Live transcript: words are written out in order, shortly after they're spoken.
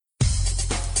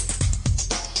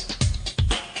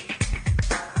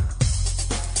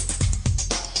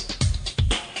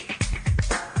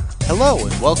Hello,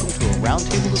 and welcome to a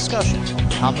roundtable discussion on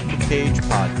the Comic Book Page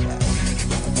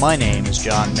podcast. My name is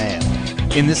John Mayo.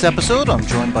 In this episode, I'm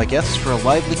joined by guests for a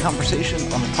lively conversation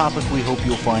on a topic we hope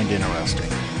you'll find interesting.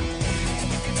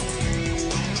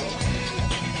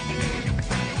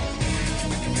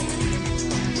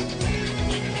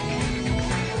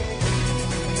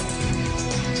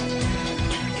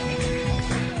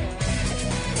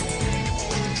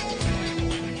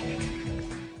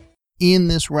 In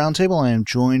this roundtable, I am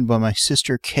joined by my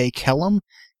sister Kay Kellum,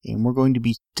 and we're going to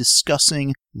be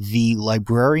discussing the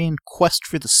Librarian Quest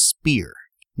for the Spear.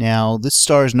 Now, this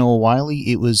stars Noah Wyle.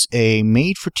 It was a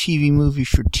made-for-TV movie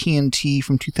for TNT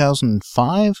from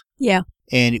 2005. Yeah.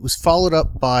 And it was followed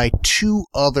up by two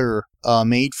other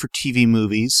made-for-TV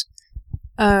movies.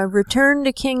 Return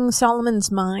to King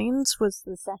Solomon's Mines was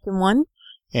the second one.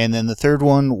 And then the third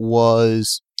one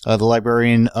was The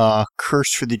Librarian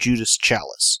Curse for the Judas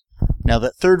Chalice. Now,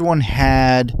 that third one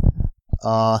had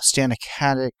Stan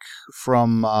Akadic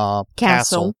from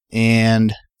Castle.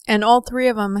 And all three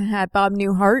of them had Bob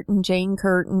Newhart and Jane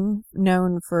Curtin,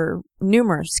 known for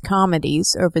numerous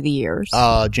comedies over the years.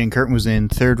 Jane Curtin was in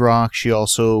Third Rock. She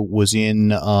also was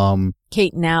in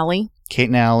Kate and Allie. Kate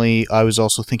and Allie. I was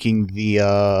also thinking the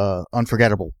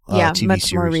Unforgettable TV much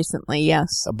series. More recently,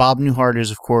 yes. Bob Newhart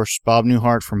is, of course, Bob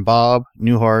Newhart from Bob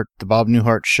Newhart, The Bob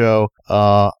Newhart Show.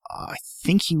 I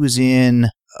think he was in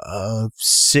a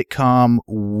sitcom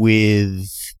with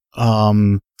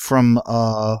I'm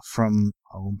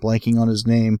blanking on his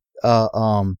name.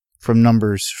 From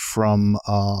Numbers, from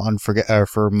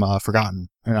Forgotten,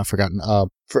 or not Forgotten.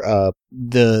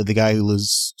 The guy who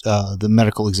was the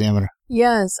medical examiner.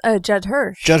 Yes, Judd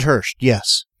Hirsch. Judd Hirsch,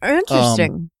 yes.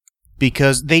 Interesting.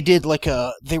 Because they did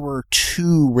they were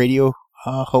two radio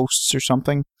hosts or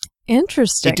something.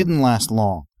 Interesting. It didn't last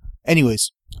long.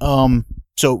 Anyways,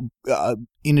 so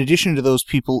in addition to those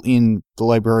people in The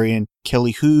Librarian,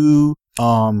 Kelly Hu,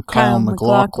 Kyle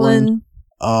MacLachlan,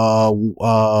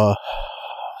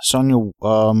 Sonia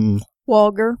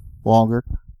Walger,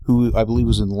 who I believe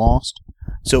was in Lost.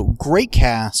 So great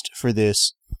cast for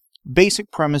this. Basic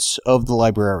premise of The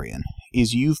Librarian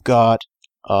is you've got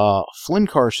Flynn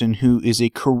Carson, who is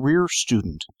a career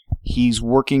student. He's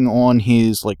working on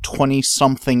his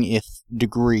 20-something-th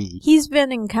degree. He's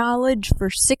been in college for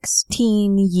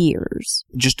 16 years.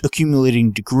 Just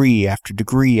accumulating degree after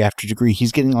degree after degree.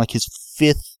 He's getting his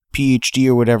fifth PhD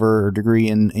or whatever degree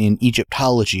in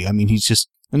Egyptology. I mean,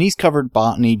 he's covered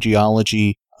botany,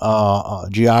 geology,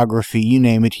 geography, you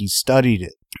name it, he's studied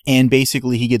it. And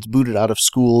basically he gets booted out of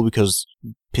school because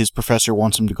his professor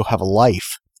wants him to go have a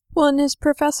life. Well, and his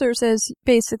professor says,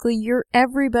 basically, you're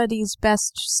everybody's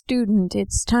best student.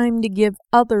 It's time to give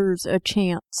others a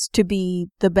chance to be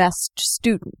the best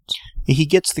student. He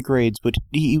gets the grades, but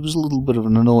he was a little bit of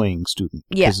an annoying student.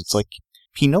 Yes. Because it's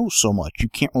he knows so much, you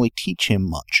can't really teach him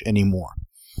much anymore.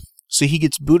 So he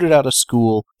gets booted out of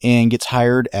school and gets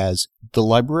hired as the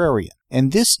librarian.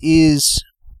 And this is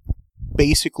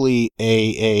basically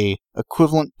a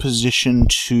equivalent position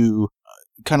to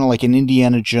kind of like an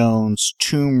Indiana Jones,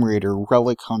 Tomb Raider,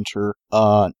 Relic Hunter,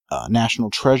 National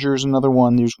Treasure is another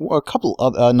one. There's a couple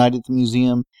of Night at the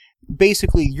Museum.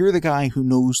 Basically, you're the guy who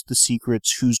knows the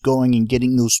secrets, who's going and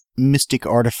getting those mystic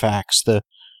artifacts.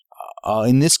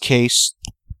 In this case,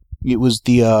 it was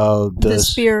the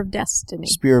Spear of Destiny.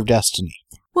 Spear of Destiny.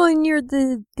 Well, and you're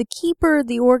the keeper,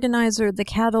 the organizer, the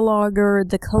cataloger,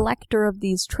 the collector of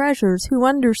these treasures who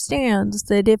understands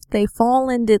that if they fall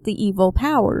into the evil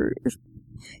powers,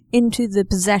 into the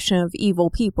possession of evil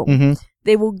people,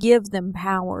 they will give them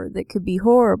power that could be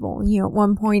horrible. At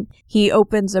one point, he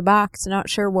opens a box, not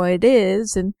sure what it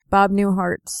is, and Bob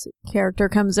Newhart's character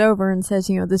comes over and says,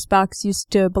 this box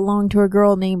used to belong to a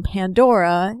girl named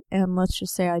Pandora, and let's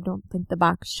just say I don't think the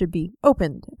box should be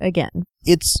opened again.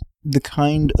 It's the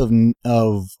kind of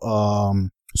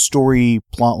story,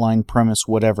 plotline, premise,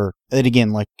 whatever, that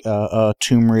again,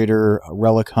 Tomb Raider,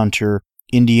 Relic Hunter,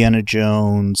 Indiana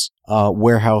Jones,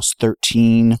 Warehouse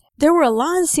 13. There were a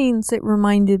lot of scenes that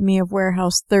reminded me of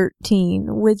Warehouse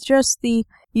 13, with just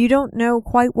you don't know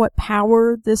quite what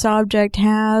power this object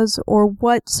has or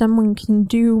what someone can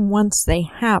do once they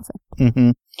have it.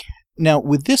 Mm-hmm. Now,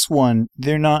 with this one,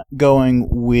 they're not going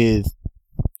with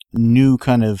new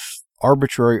kind of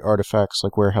arbitrary artifacts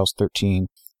like Warehouse 13.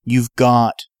 You've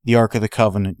got the Ark of the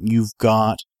Covenant. You've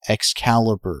got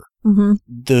Excalibur. Mm-hmm.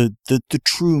 The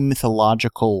true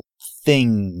mythological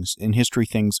things and history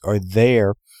things are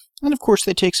there. And of course,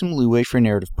 they take some leeway for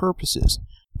narrative purposes.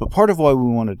 But part of why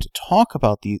we wanted to talk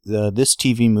about this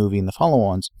TV movie and the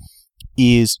follow-ons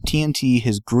is TNT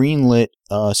has greenlit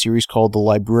a series called The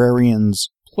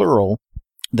Librarians, plural,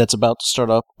 that's about to start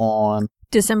up on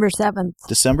December 7th.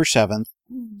 December 7th.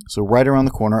 So right around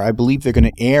the corner. I believe they're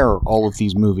going to air all of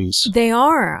these movies. They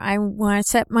are. When I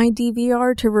set my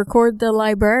DVR to record the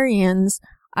Librarians,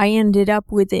 I ended up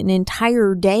with an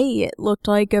entire day, it looked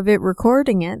like, of it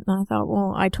recording it. And I thought,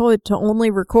 well, I told it to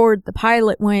only record the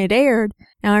pilot when it aired.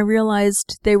 And I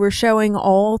realized they were showing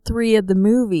all 3 of the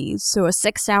movies. So a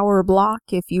 6-hour block,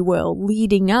 if you will,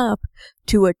 leading up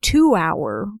to a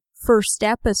 2-hour first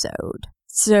episode.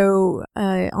 So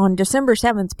on December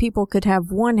 7th, people could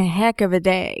have one heck of a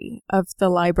day of the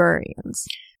Librarians.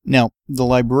 Now, the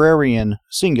Librarian,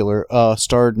 singular,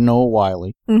 starred Noah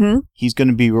Wyle. Mm-hmm. He's going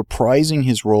to be reprising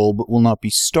his role, but will not be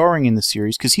starring in the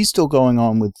series, because he's still going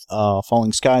on with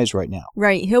Falling Skies right now.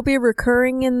 Right. He'll be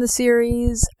recurring in the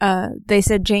series. They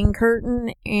said Jane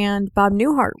Curtin and Bob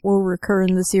Newhart will recur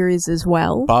in the series as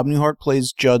well. Bob Newhart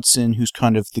plays Judson, who's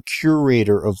kind of the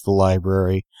curator of the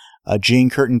library.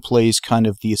 Jane Curtin plays kind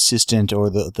of the assistant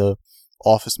or the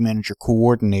office manager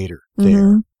coordinator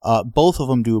there. Mm-hmm. Both of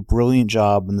them do a brilliant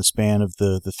job in the span of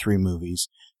the 3 movies.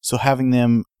 So having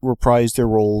them reprise their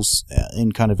roles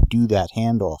and kind of do that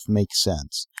handoff makes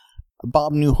sense.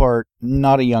 Bob Newhart,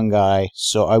 not a young guy,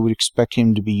 so I would expect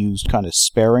him to be used kind of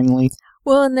sparingly.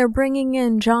 Well, and they're bringing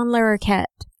in John Larroquette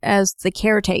as the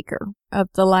caretaker of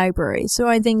the library. So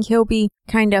I think he'll be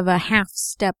kind of a half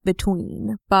step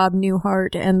between Bob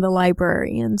Newhart and the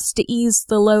Librarians to ease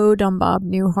the load on Bob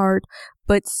Newhart,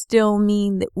 but still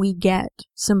mean that we get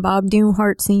some Bob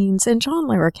Newhart scenes. And John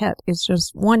Larroquette is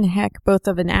just one heck, both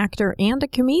of an actor and a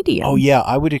comedian. Oh yeah,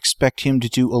 I would expect him to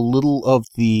do a little of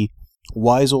the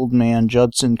wise old man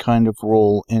Judson kind of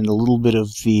role and a little bit of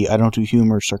the I don't do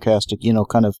humor, sarcastic,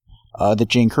 kind of that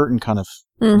Jane Curtin kind of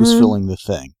was filling the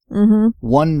thing. Mm-hmm.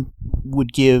 One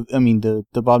would give,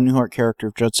 the Bob Newhart character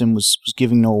of Judson was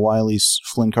giving Noah Wile's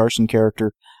Flynn Carson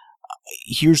character,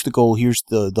 here's the goal, here's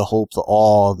the hope, the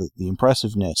awe, the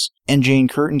impressiveness. And Jane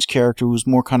Curtin's character was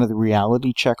more kind of the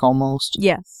reality check almost.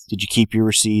 Yes. Did you keep your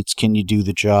receipts? Can you do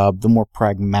the job? The more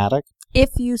pragmatic.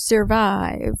 If you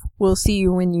survive, we'll see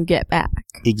you when you get back.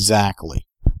 Exactly.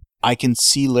 I can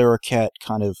see Larroquette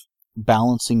kind of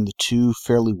balancing the two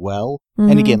fairly well.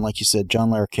 Mm-hmm. And again, like you said, John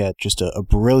Larroquette, just a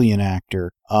brilliant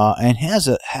actor, and has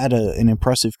had an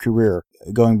impressive career.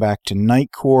 Going back to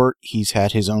Night Court, he's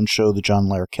had his own show, The John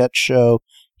Larroquette Show.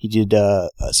 He did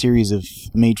a series of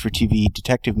made-for-TV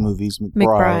detective movies,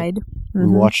 McBride.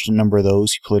 Mm-hmm. We watched a number of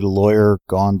those. He played a lawyer,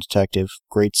 gone detective,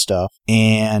 great stuff.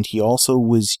 And he also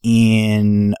was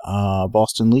in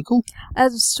Boston Legal.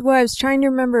 As well, I was trying to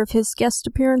remember if his guest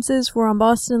appearances were on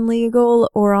Boston Legal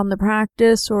or on The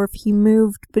Practice, or if he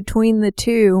moved between the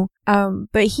two.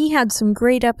 But he had some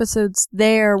great episodes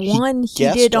there. One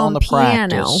he did on the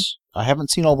piano. Practice. I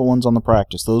haven't seen all the ones on The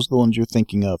Practice. Those are the ones you're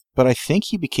thinking of. But I think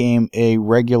he became a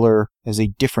regular as a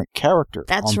different character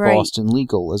on Boston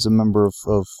Legal as a member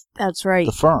of That's right.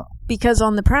 the firm. Because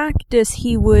on The Practice,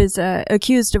 he was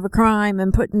accused of a crime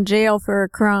and put in jail for a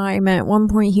crime. And at one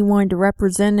point, he wanted to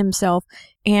represent himself.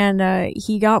 And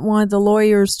he got one of the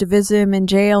lawyers to visit him in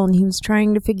jail. And he was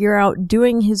trying to figure out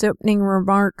doing his opening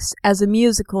remarks as a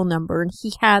musical number. And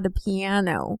he had a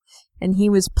piano. And he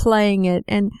was playing it.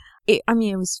 And it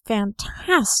was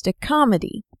fantastic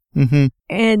comedy. Mm-hmm.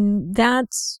 And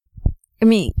that's,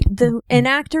 an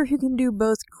actor who can do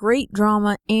both great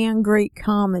drama and great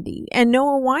comedy. And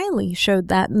Noah Wyle showed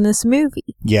that in this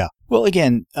movie. Yeah. Well,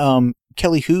 again,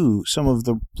 Kelly Hu, some of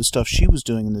the stuff she was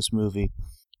doing in this movie,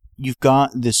 you've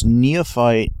got this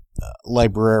neophyte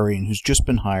librarian who's just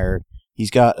been hired.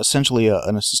 He's got essentially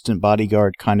an assistant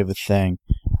bodyguard kind of a thing,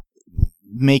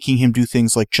 making him do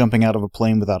things like jumping out of a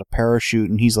plane without a parachute,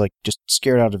 and he's like just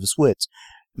scared out of his wits.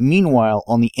 Meanwhile,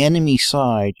 on the enemy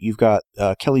side, you've got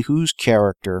Kelly Hu's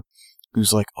character,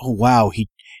 who's like, oh wow, he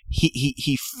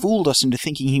fooled us into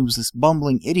thinking he was this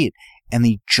bumbling idiot, and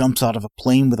he jumps out of a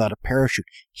plane without a parachute.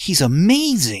 He's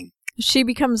amazing! She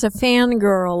becomes a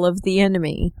fangirl of the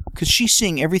enemy. Because she's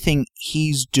seeing everything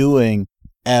he's doing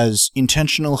as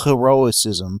intentional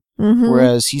heroicism,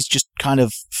 whereas he's just kind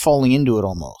of falling into it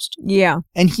almost. Yeah.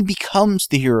 And he becomes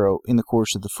the hero in the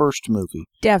course of the first movie.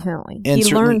 Definitely. And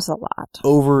he learns a lot.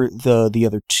 Over the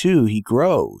other two, he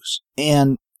grows.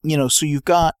 And, so you've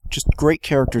got just great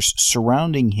characters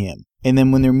surrounding him. And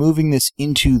then when they're moving this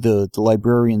into the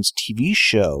Librarians TV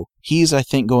show, he's, I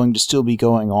think, going to still be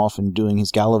going off and doing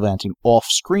his gallivanting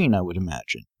off-screen, I would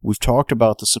imagine. We've talked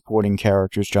about the supporting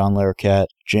characters, John Larroquette,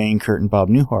 Jane Curtin, Bob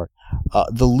Newhart.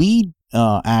 The lead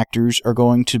actors are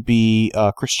going to be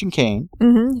Christian Kane.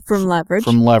 From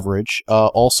Leverage.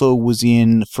 Also was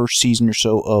in the first season or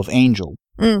so of Angel.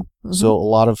 Mm-hmm. So a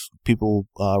lot of people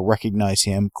recognize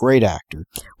him. Great actor.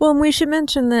 Well, and we should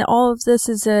mention that all of this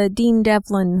is a Dean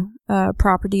Devlin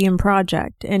property and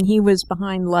project, and he was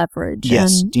behind Leverage.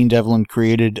 Yes, Dean Devlin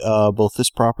created both this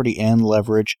property and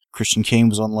Leverage. Christian Kane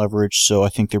was on Leverage, so I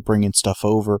think they're bringing stuff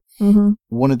over. Mm-hmm.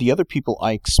 One of the other people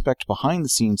I expect behind the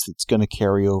scenes that's going to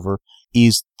carry over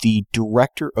is the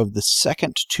director of the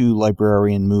second two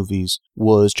Librarian movies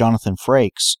was Jonathan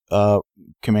Frakes,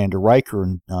 Commander Riker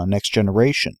in Next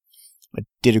Generation.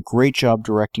 Did a great job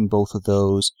directing both of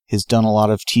those. Has done a lot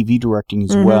of TV directing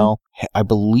as well. I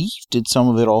believe did some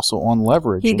of it also on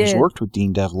Leverage. He did. Has worked with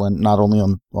Dean Devlin, not only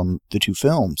on the two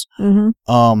films.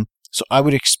 So I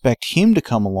would expect him to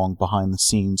come along behind the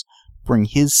scenes, bring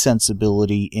his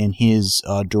sensibility and his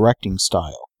directing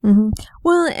style.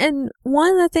 Well, and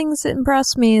one of the things that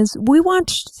impressed me is we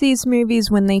watched these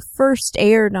movies when they first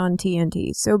aired on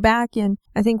TNT. So back in,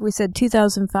 I think we said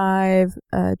 2005,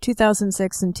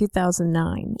 2006, and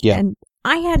 2009. Yeah. And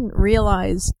I hadn't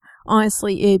realized,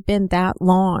 honestly, it had been that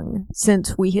long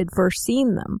since we had first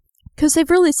seen them, because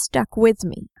they've really stuck with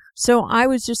me. So I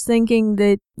was just thinking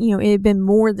that, it had been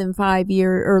more than 5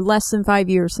 years or less than 5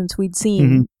 years since we'd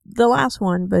seen the last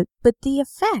one, but the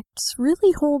effects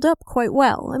really hold up quite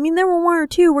well. I mean, there were one or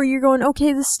two where you're going,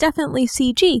 okay, this is definitely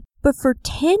CG, but for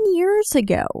 10 years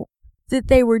ago that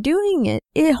they were doing it,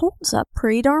 it holds up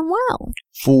pretty darn well.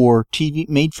 For TV,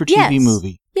 made for TV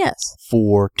movie. Yes.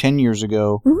 For 10 years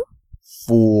ago,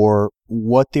 for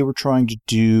what they were trying to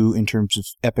do in terms of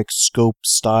epic scope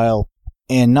style,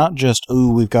 and not just,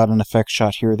 we've got an effect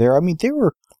shot here or there. I mean, there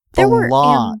were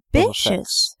lot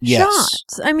ambitious yes.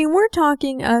 shots. I mean, we're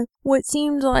talking what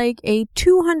seemed like a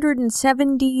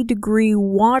 270-degree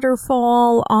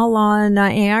waterfall a la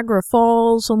Niagara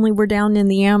Falls, only we're down in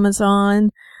the Amazon,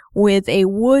 with a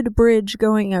wood bridge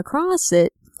going across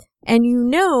it. And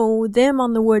them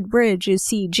on the wood bridge is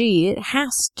CG. It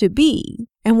has to be.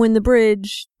 And when the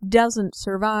bridge doesn't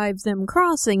survive them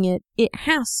crossing it, it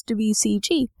has to be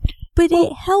CG. But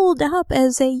it held up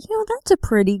as that's a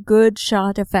pretty good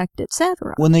shot effect,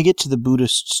 etc. When they get to the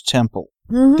Buddhist temple,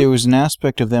 there was an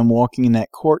aspect of them walking in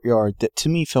that courtyard that to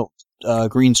me felt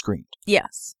green screened.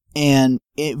 Yes. And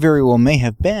it very well may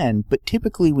have been, but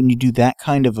typically when you do that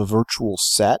kind of a virtual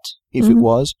set, if it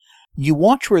was, you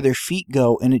watch where their feet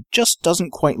go and it just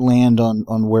doesn't quite land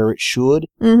on where it should.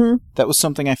 That was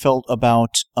something I felt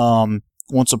about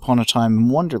Once Upon a Time in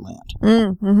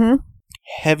Wonderland.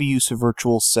 Heavy use of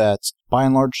virtual sets, by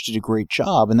and large did a great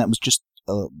job, and that was just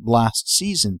last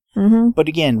season. But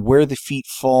again, where the feet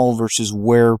fall versus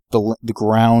where the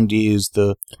ground is,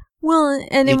 it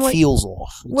feels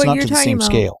off. It's not to the same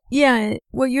scale. Yeah,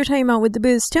 what you're talking about with the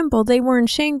Buddhist temple, they were in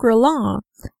Shangri-La,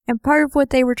 and part of what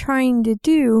they were trying to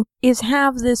do is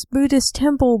have this Buddhist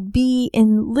temple be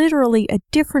in literally a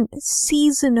different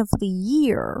season of the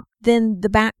year than the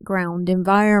background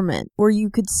environment, where you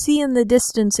could see in the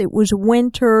distance it was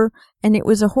winter and it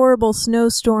was a horrible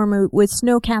snowstorm with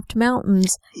snow-capped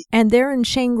mountains, and they're in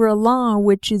Shangri-La,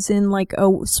 which is in like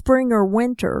a spring or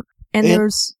winter. And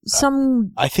there's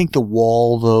some... I think the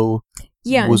wall, though,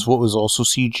 was what was also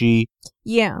CG.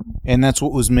 Yeah. And that's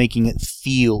what was making it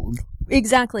feel...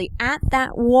 Exactly. At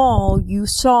that wall, you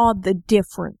saw the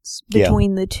difference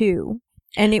between the two.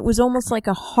 And it was almost like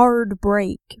a hard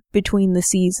break between the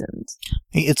seasons.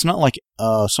 It's not like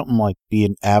something like be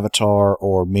an Avatar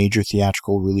or major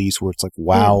theatrical release where it's like,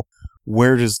 wow,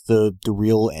 where does the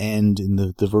real end and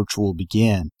the virtual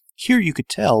begin? Here you could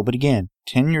tell, but again,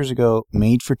 10 years ago,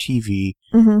 made for TV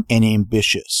and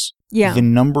ambitious. Yeah. The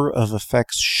number of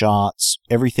effects shots,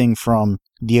 everything from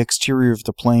the exterior of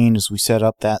the plane as we set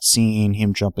up that scene,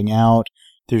 him jumping out.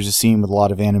 There's a scene with a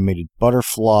lot of animated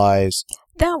butterflies.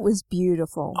 That was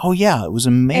beautiful. Oh, yeah, it was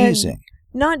amazing.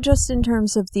 And not just in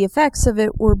terms of the effects of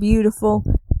it were beautiful,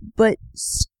 but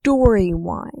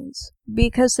story-wise.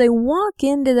 Because they walk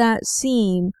into that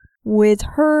scene with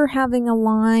her having a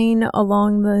line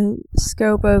along the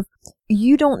scope of,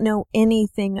 you don't know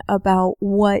anything about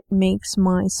what makes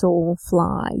my soul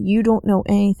fly. You don't know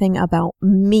anything about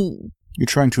me. You're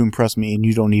trying to impress me and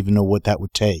you don't even know what that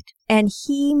would take. And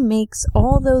he makes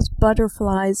all those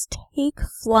butterflies take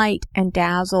flight and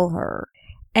dazzle her.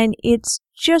 And it's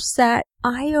just that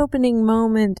eye-opening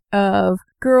moment of,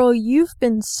 girl, you've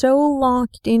been so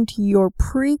locked into your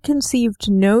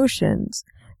preconceived notions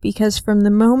because from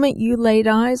the moment you laid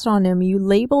eyes on him, you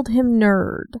labeled him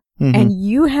nerd. And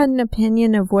you had an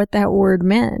opinion of what that word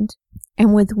meant.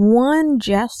 And with one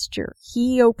gesture,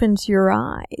 he opens your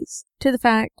eyes to the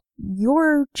fact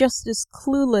you're just as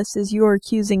clueless as you're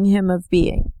accusing him of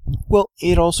being. Well,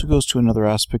 it also goes to another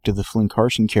aspect of the Flynn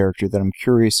Carson character that I'm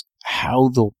curious how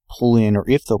they'll pull in, or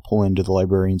if they'll pull into the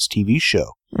Librarians TV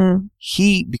show.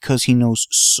 He, because he knows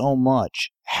so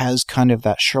much, has kind of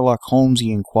that Sherlock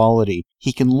Holmesian quality.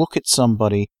 He can look at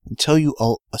somebody and tell you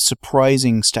a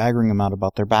surprising, staggering amount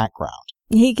about their background.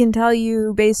 He can tell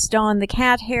you, based on the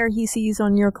cat hair he sees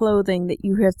on your clothing, that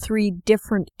you have 3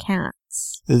 different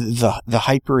cats. The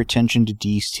hyper attention to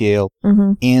detail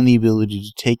and the ability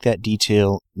to take that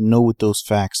detail, know what those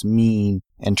facts mean,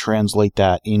 and translate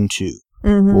that into,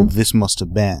 well, this must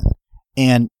have been.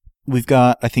 And we've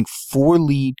got, I think, 4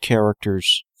 lead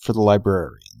characters for the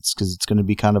Librarians, because it's going to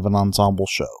be kind of an ensemble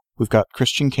show. We've got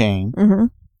Christian Kane.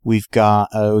 We've got,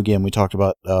 again, we talked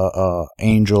about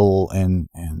Angel and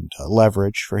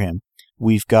Leverage for him.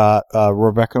 We've got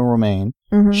Rebecca Romaine.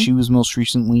 She was most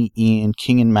recently in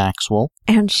King and Maxwell.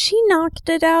 And she knocked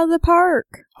it out of the park.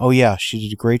 Oh, yeah. She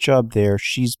did a great job there.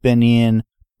 She's been in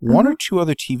 1 or 2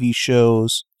 other TV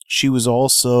shows. She was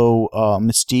also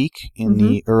Mystique in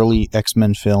the early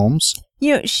X-Men films.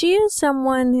 You know, she is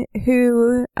someone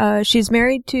who, she's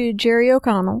married to Jerry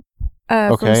O'Connell.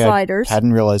 From Sliders. I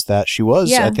hadn't realized that. She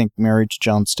was, I think, married to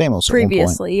John Stamos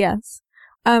previously, yes.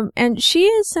 And she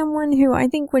is someone who, I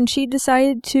think, when she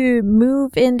decided to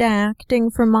move into acting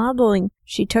from modeling,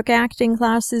 she took acting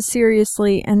classes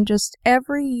seriously, and just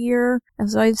every year,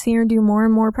 as I've seen her do more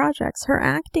and more projects, her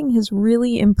acting has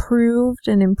really improved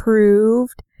and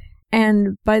improved.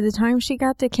 And by the time she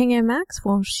got to King and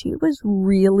Maxwell, she was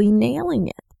really nailing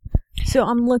it. So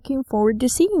I'm looking forward to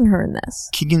seeing her in this.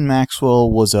 King and Maxwell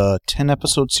was a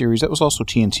 10-episode series. That was also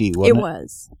TNT, wasn't it? It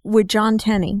was. With John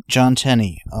Tenney. John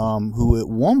Tenney, who at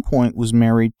one point was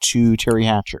married to Terry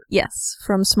Hatcher. Yes,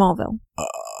 from Smallville.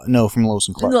 No, from Lois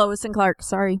and Clark. Lois and Clark,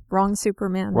 sorry. Wrong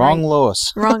Superman. Wrong right.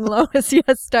 Lois. Wrong Lois,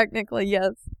 yes, technically,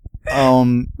 yes.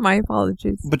 My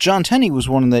apologies. But John Tenney was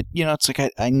one that, you know, it's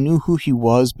like I knew who he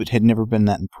was, but had never been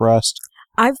that impressed.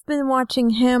 I've been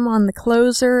watching him on The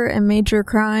Closer and Major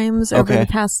Crimes over the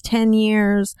past 10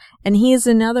 years, and he is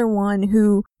another one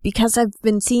who, because I've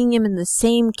been seeing him in the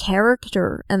same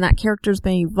character, and that character's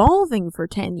been evolving for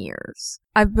 10 years,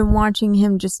 I've been watching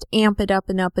him just amp it up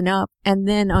and up and up. And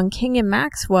then on King and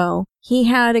Maxwell, he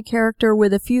had a character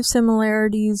with a few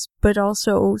similarities, but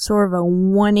also sort of a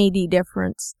 180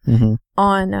 difference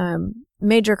on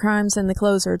Major Crimes and The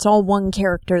Closer. It's all one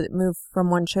character that moved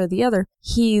from one show to the other.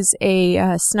 He's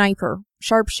a sniper,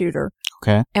 sharpshooter.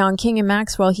 Okay. And on King and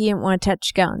Maxwell, he didn't want to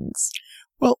touch guns.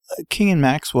 Well, King and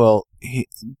Maxwell,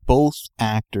 both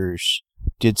actors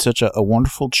did such a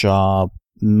wonderful job,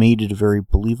 made it a very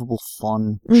believable,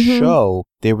 fun show.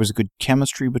 There was a good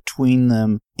chemistry between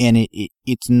them, and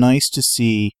it's nice to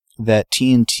see that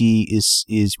TNT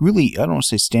is really, I don't want to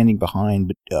say standing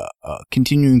behind, but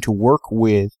continuing to work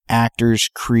with actors,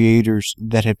 creators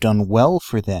that have done well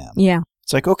for them. Yeah.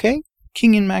 It's like, okay,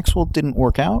 King and Maxwell didn't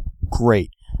work out.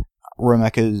 Great.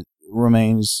 Rebecca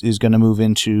Romaine is going to move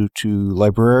into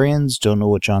Librarians. Don't know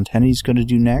what John Tenney's going to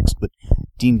do next, but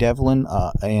Dean Devlin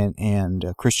and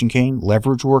Christian Kane,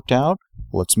 Leverage worked out.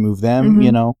 Let's move them,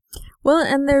 you know. Well,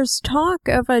 and there's talk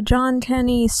of a John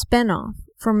Tenney spinoff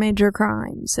for Major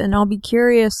Crimes, and I'll be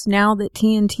curious now that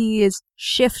TNT is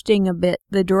shifting a bit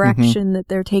the direction that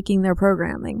they're taking their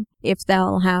programming, if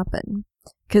that'll happen.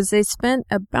 Because they spent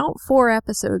about 4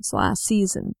 episodes last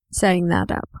season setting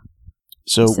that up.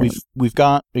 So we've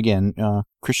got, again,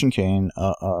 Christian Kane,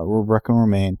 Rebecca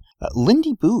Romaine.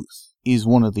 Lindy Booth is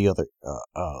one of the other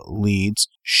leads.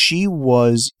 She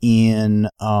was in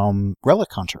Relic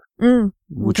Hunter,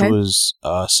 which was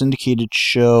a syndicated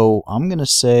show, I'm going to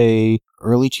say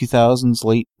early 2000s,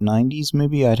 late 90s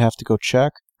maybe. I'd have to go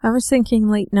check. I was thinking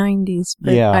late 90s,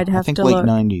 but I'd have to look. I think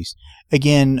late 90s.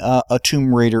 Again, a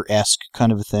Tomb Raider-esque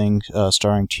kind of a thing,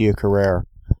 starring Tia Carrere.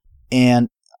 And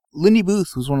Lindy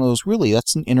Booth was one of those, really,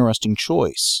 that's an interesting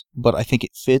choice, but I think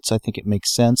it fits, I think it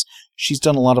makes sense. She's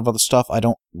done a lot of other stuff, I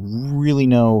don't really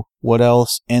know what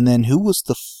else. And then who was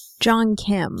the... John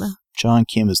Kim. John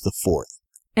Kim is the 4th.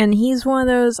 And he's one of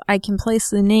those, I can place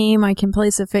the name, I can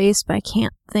place a face, but I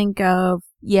can't think of,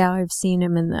 I've seen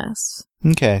him in this.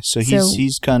 Okay, so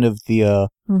he's kind of the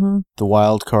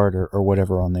wild card or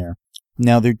whatever on there.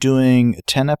 Now they're doing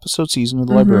a 10-episode season of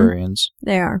the Librarians.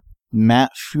 They are.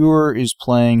 Matt Fuhr is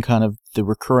playing kind of the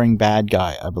recurring bad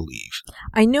guy, I believe.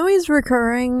 I know he's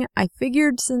recurring. I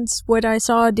figured since what I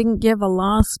saw didn't give a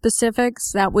lot of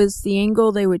specifics, that was the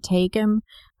angle they would take him.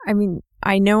 I mean,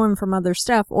 I know him from other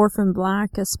stuff. Orphan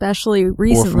Black, especially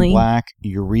recently. Orphan Black,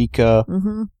 Eureka,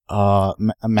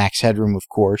 Max Headroom, of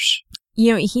course.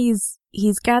 You know, he's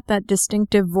he's got that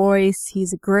distinctive voice.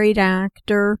 He's a great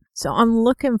actor. So I'm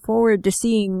looking forward to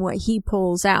seeing what he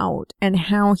pulls out and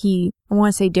how he, I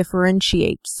want to say,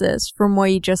 differentiates this from what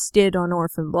he just did on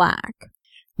Orphan Black.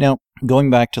 Now, going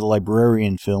back to the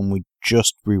Librarian film we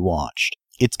just rewatched,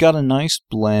 it's got a nice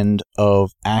blend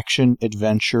of action,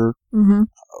 adventure,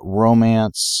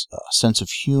 romance, sense of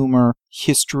humor,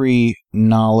 history,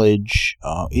 knowledge.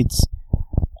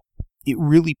 It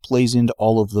really plays into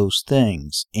all of those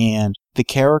things. And the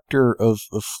character of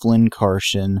Flynn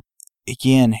Carson,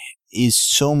 again, is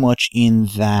so much in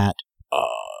that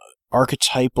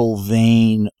archetypal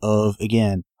vein of,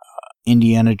 again,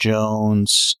 Indiana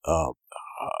Jones,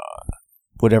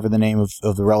 whatever the name of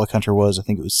the Relic Hunter was. I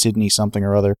think it was Sydney something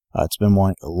or other. It's been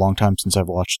a long time since I've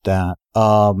watched that.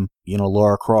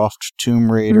 Lara Croft,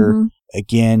 Tomb Raider.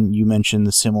 Again, you mentioned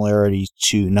the similarity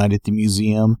to Night at the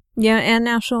Museum. Yeah, and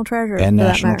National Treasure. And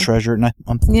National Treasure. And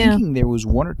I'm thinking there was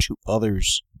one or two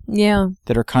others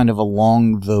that are kind of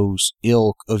along those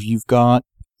ilk of, you've got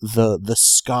the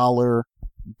scholar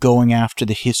going after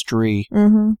the history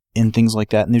and things like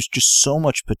that. And there's just so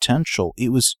much potential. It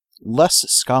was less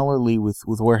scholarly with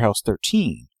Warehouse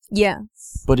 13.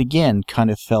 Yes. But again, kind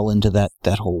of fell into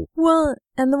that whole... Well,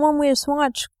 and the one we just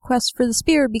watched, Quest for the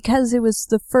Spear, because it was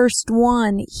the first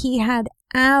one, he had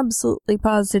absolutely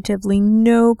positively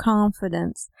no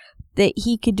confidence that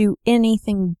he could do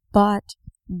anything but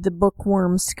the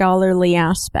bookworm scholarly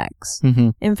aspects.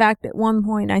 In fact, at one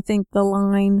point, I think the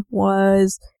line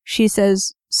was, she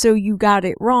says, "So you got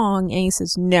it wrong," and he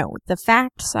says, "No, the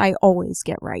facts I always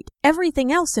get right.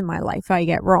 Everything else in my life I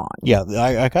get wrong." Yeah,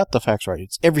 I got the facts right.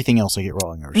 It's everything else I get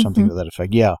wrong, or something to that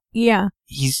effect. Yeah. Yeah.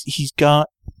 He's got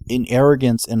an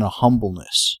arrogance and a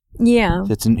humbleness. Yeah.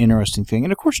 That's an interesting thing.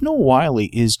 And of course, Noah Wyle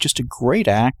is just a great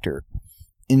actor.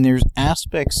 And there's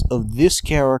aspects of this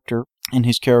character and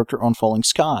his character on Falling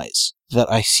Skies that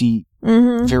I see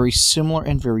very similar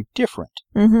and very different.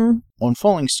 On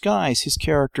Falling Skies, his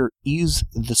character is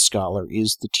the scholar,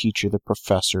 is the teacher, the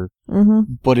professor,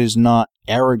 but is not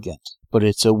arrogant. But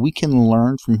it's we can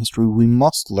learn from history, we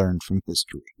must learn from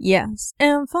history. Yes.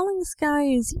 And Falling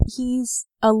Skies, he's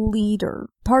a leader.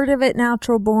 Part of it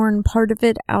natural born, part of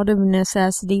it out of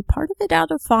necessity, part of it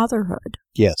out of fatherhood.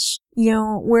 Yes.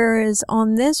 Whereas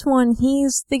on this one,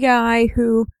 he's the guy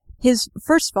who...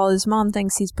 First of all, his mom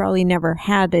thinks he's probably never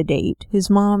had a date.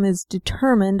 His mom is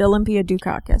determined, Olympia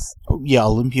Dukakis. Oh, yeah,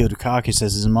 Olympia Dukakis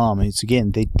as his mom. It's again,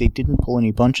 they didn't pull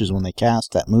any punches when they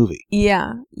cast that movie.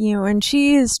 Yeah, and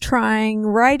she is trying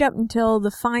right up until the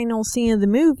final scene of the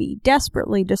movie,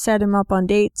 desperately to set him up on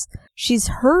dates. She's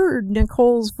heard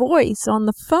Nicole's voice on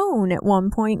the phone at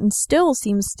one point and still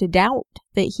seems to doubt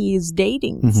that he is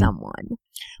dating someone.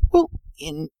 Well,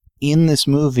 in this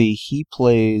movie, he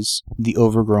plays the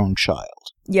overgrown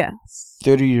child. Yes.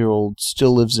 30-year-old,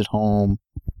 still lives at home.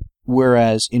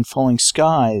 Whereas in Falling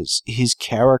Skies, his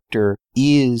character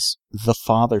is the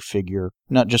father figure,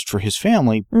 not just for his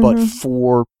family, but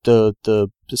for the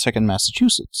second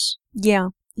Massachusetts. Yeah.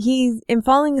 In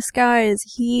Falling Skies,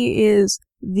 he is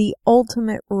the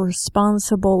ultimate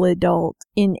responsible adult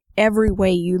in every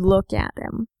way you look at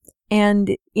him.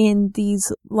 And in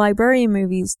these Librarian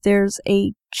movies, there's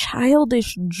a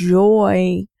childish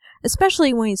joy,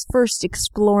 especially when he's first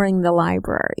exploring the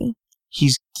library.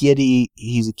 He's giddy,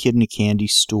 he's a kid in a candy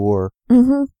store,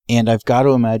 and I've got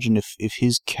to imagine if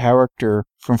his character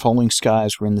from Falling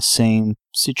Skies were in the same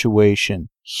situation,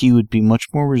 he would be much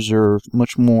more reserved,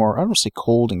 much more, I don't want to say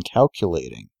cold and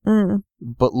calculating,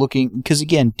 but looking, because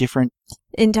again,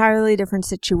 entirely different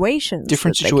situations.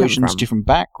 Different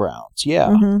backgrounds,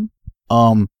 yeah.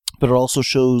 But it also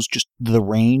shows just the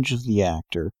range of the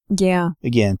actor. Yeah.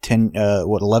 Again,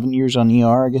 11 years on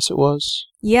ER, I guess it was?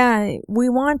 Yeah, we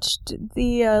watched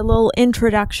the little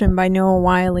introduction by Noah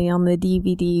Wyle on the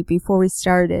DVD before we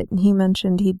started, and he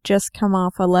mentioned he'd just come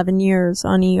off 11 years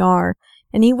on ER,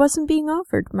 and he wasn't being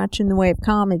offered much in the way of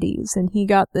comedies, and he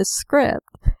got this script,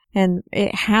 and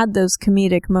it had those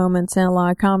comedic moments and a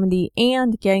lot of comedy,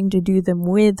 and getting to do them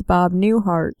with Bob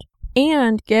Newhart.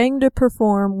 And getting to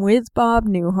perform with Bob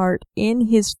Newhart in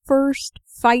his first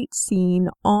fight scene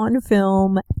on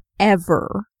film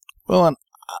ever. Well, and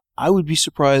I would be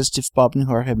surprised if Bob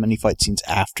Newhart had many fight scenes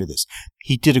after this.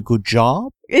 He did a good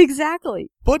job. Exactly.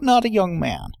 But not a young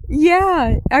man.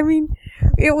 Yeah. I mean,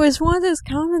 it was one of those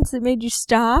comments that made you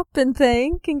stop and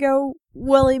think and go,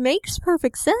 well, it makes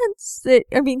perfect sense.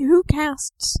 Who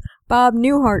casts Bob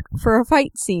Newhart for a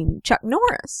fight scene? Chuck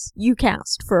Norris, you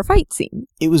cast for a fight scene.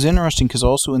 It was interesting because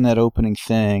also in that opening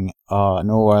thing, Noah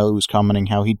Wyle was commenting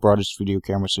how he'd brought his video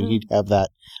camera so he'd have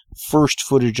that first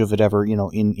footage of it ever,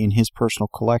 in his personal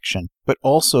collection. But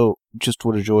also, just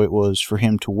what a joy it was for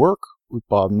him to work with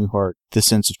Bob Newhart, the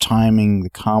sense of timing, the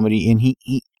comedy, and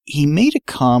he made a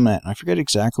comment, I forget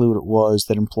exactly what it was,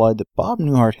 that implied that Bob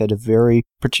Newhart had a very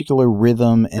particular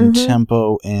rhythm and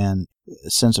tempo and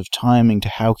sense of timing to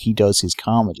how he does his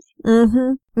comedy.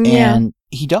 Mm-hmm. Yeah. And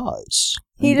he does.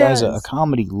 He does. does. A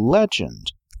comedy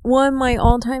legend. One of my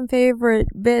all-time favorite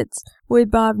bits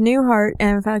with Bob Newhart,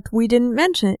 and in fact, we didn't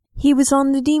mention it, he was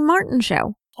on the Dean Martin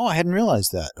show. Oh, I hadn't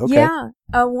realized that. Okay. Yeah.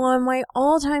 One of my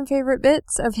all-time favorite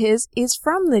bits of his is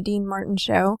from the Dean Martin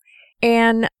show.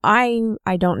 And I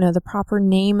don't know the proper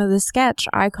name of the sketch.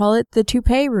 I call it the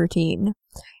toupee routine.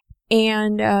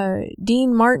 And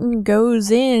Dean Martin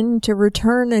goes in to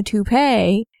return a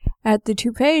toupee at the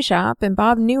toupee shop, and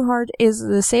Bob Newhart is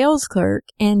the sales clerk,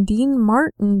 and Dean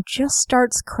Martin just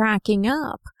starts cracking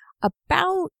up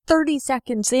about 30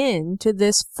 seconds into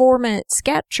this 4-minute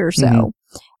sketch or so. Mm-hmm.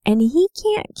 And he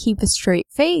can't keep a straight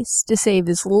face to save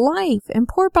his life. And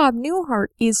poor Bob Newhart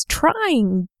is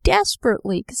trying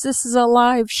desperately, because this is a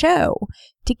live show,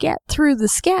 to get through the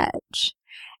sketch.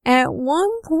 At one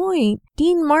point,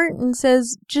 Dean Martin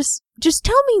says, just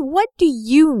tell me, what do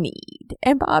you need?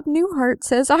 And Bob Newhart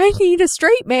says, I need a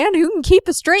straight man who can keep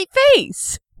a straight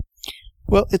face.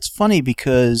 Well, it's funny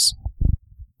because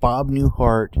Bob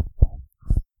Newhart,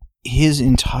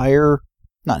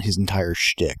 not his entire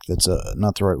shtick, that's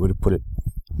not the right way to put it.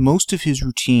 Most of his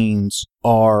routines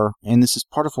are, and this is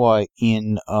part of why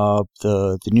in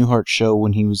the Newhart show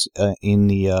when he was in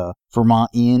the Vermont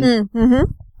Inn,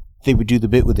 they would do the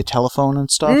bit with the telephone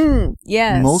and stuff.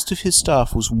 Yes. Most of his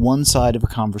stuff was one side of a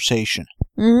conversation.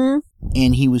 Mm-hmm.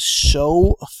 And he was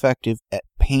so effective at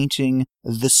painting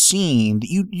the scene that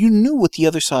you knew what the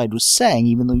other side was saying,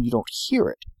 even though you don't hear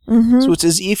it. Mm-hmm. So it's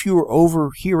as if you were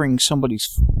overhearing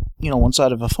somebody's, one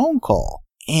side of a phone call.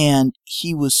 And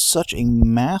he was such a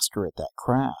master at that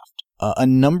craft. A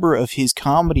number of his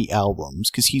comedy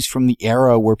albums, because he's from the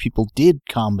era where people did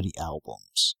comedy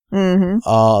albums. Mm-hmm.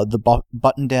 The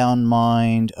Button-Down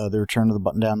Mind, The Return of the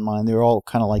Button-Down Mind, they're all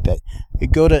kind of like that. You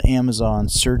go to Amazon,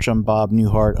 search on Bob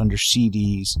Newhart under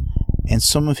CDs, and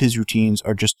some of his routines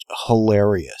are just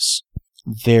hilarious.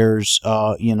 There's,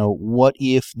 what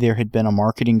if there had been a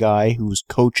marketing guy who was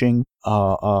coaching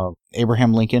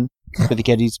Abraham Lincoln for the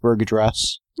Gettysburg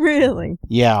Address? Really?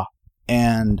 Yeah.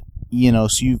 And, so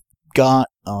you've got,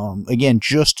 again,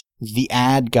 just the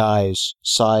ad guy's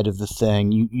side of the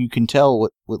thing. You can tell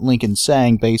what Lincoln's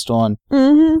saying based on,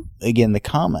 again, the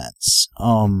comments.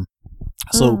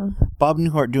 So Bob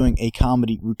Newhart doing a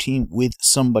comedy routine with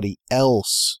somebody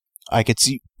else, I could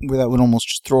see where that would almost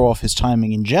just throw off his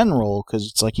timing in general, because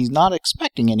it's like he's not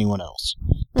expecting anyone else.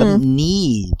 Doesn't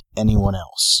need anyone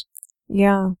else.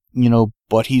 Yeah.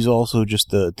 But he's also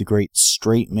just the great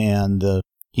straight man,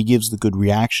 he gives the good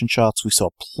reaction shots. We saw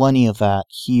plenty of that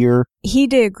here. He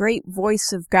did a great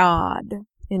voice of God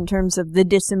in terms of the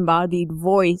disembodied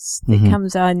voice that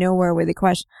comes out of nowhere with a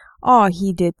question. Oh,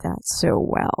 he did that so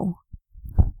well.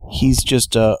 He's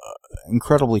just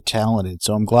incredibly talented,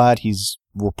 so I'm glad he's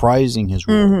reprising his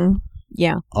role.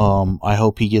 Yeah. I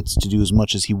hope he gets to do as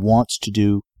much as he wants to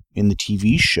do in the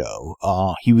TV show.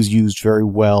 He was used very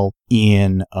well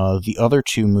in the other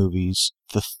two movies.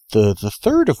 The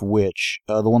third of which,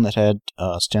 the one that had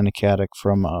Stana Katic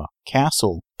from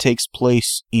Castle, takes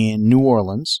place in New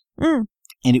Orleans. And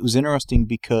it was interesting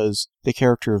because the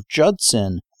character of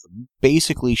Judson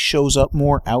basically shows up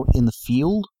more out in the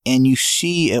field, and you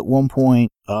see at one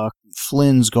point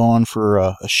Flynn's gone for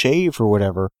a shave or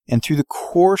whatever, and through the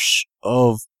course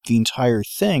of the entire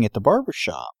thing at the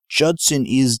barbershop, Judson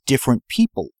is different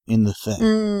people in the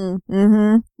thing.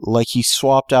 Like he's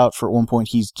swapped out for at one point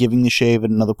he's giving the shave, at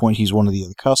another point he's one of the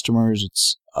other customers.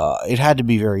 It had to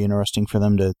be very interesting for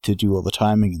them to do all the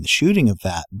timing and the shooting of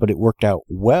that, but it worked out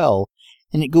well.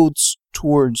 And it goes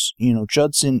towards,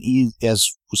 Judson, as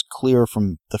was clear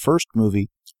from the first movie,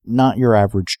 not your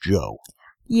average Joe.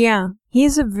 Yeah.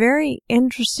 He's a very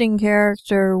interesting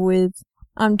character with,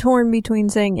 I'm torn between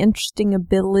saying interesting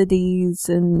abilities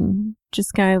and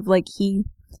just kind of like he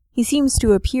seems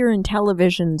to appear in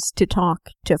televisions to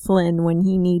talk to Flynn when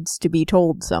he needs to be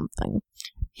told something.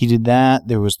 He did that.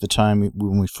 There was the time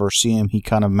when we first see him, he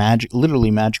kind of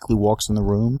literally magically walks in the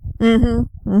room.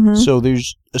 So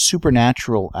there's a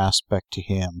supernatural aspect to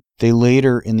him. They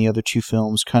later, in the other two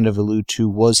films, kind of allude to,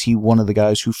 was he one of the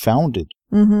guys who founded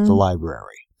the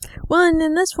library? Well, and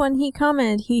in this one, he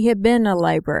commented he had been a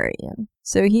librarian.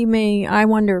 So I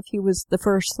wonder if he was the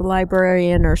first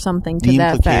librarian or something to that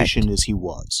effect. The implication is he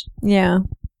was. Yeah.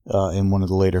 in one of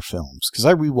the later films. Because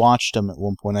I rewatched them at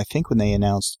one point, I think when they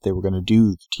announced they were going to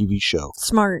do the TV show.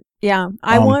 Smart, yeah.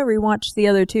 I want to rewatch the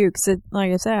other two, because,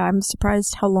 like I said, I'm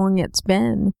surprised how long it's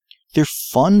been. They're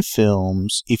fun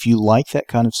films if you like that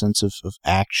kind of sense of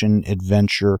action,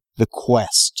 adventure, the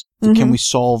quest. Can we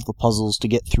solve the puzzles to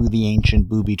get through the ancient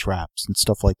booby traps and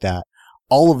stuff like that?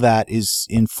 All of that is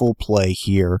in full play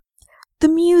here. The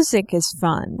music is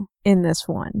fun in this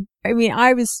one. I mean,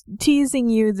 I was teasing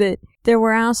you that there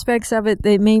were aspects of it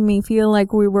that made me feel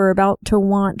like we were about to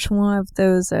watch one of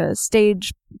those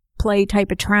stage play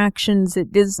type attractions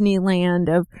at Disneyland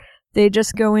of they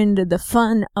just go into the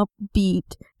fun,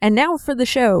 upbeat, and now for the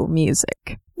show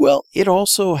music. Well, it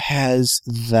also has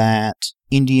that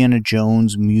Indiana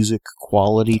Jones music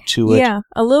quality to it. Yeah,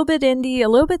 a little bit indie, a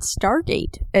little bit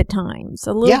Stargate at times,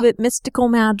 a little bit mystical,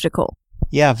 magical.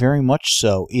 Yeah, very much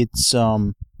so. It's,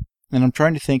 and I'm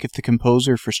trying to think if the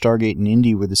composer for Stargate and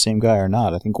Indy were the same guy or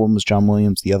not. I think one was John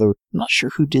Williams, the other, I'm not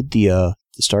sure who did the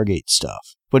Stargate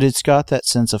stuff. But it's got that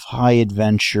sense of high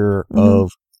adventure,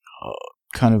 of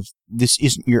kind of, this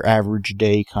isn't your average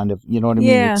day kind of, you know what I mean?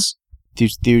 Yeah.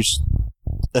 There's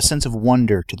a sense of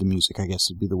wonder to the music, I guess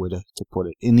would be the way to put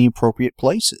it, in the appropriate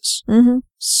places.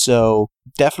 So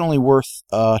definitely worth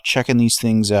checking these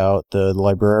things out, the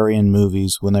Librarian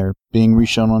movies, when they're being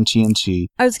reshown on TNT.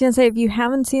 I was going to say, if you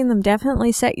haven't seen them,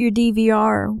 definitely set your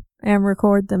DVR and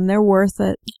record them. They're worth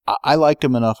it. I liked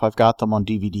them enough. I've got them on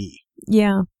DVD.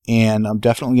 Yeah. And I'm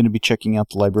definitely going to be checking out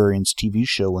the Librarians TV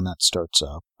show when that starts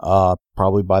up.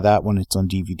 Probably by that when it's on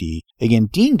DVD. Again,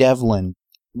 Dean Devlin,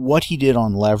 what he did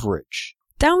on Leverage.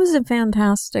 That was a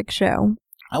fantastic show.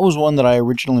 That was one that I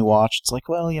originally watched. It's like,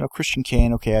 well, Christian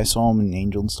Kane, okay, I saw him in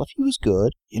Angel and stuff. He was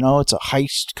good. It's a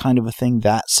heist kind of a thing.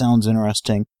 That sounds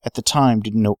interesting. At the time,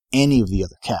 didn't know any of the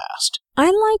other cast. I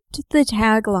liked the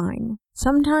tagline.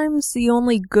 Sometimes the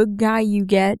only good guy you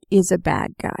get is a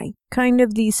bad guy. Kind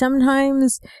of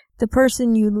sometimes the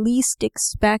person you least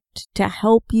expect to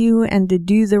help you and to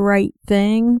do the right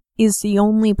thing is the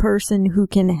only person who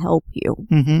can help you.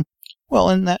 Well,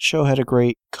 and that show had a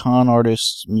great con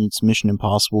artist meets Mission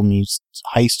Impossible meets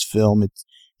heist film.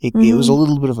 It was a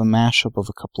little bit of a mashup of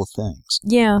a couple of things.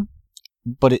 Yeah.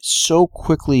 But it so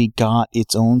quickly got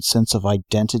its own sense of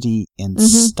identity and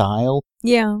style.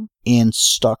 Yeah. And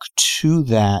stuck to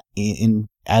that in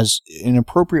as an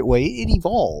appropriate way. It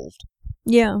evolved.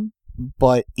 Yeah.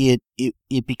 But it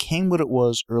became what it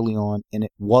was early on, and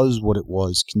it was what it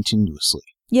was continuously.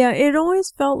 Yeah, it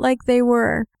always felt like they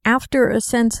were after a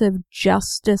sense of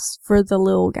justice for the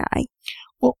little guy.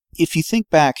 Well, if you think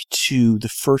back to the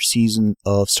first season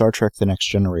of Star Trek The Next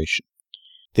Generation,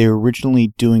 they were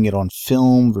originally doing it on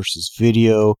film versus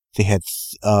video. They had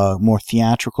more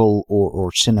theatrical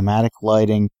or cinematic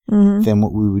lighting than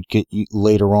what we would get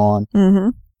later on.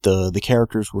 The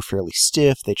characters were fairly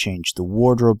stiff. They changed the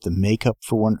wardrobe, the makeup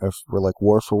for like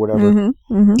Worf or whatever.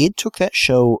 It took that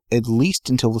show at least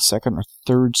until the second or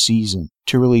third season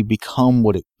to really become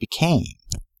what it became.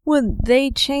 Well,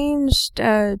 they changed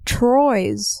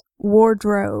Troy's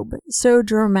wardrobe so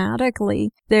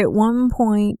dramatically that at one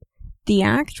point the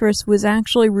actress was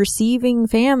actually receiving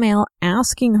fan mail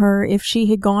asking her if she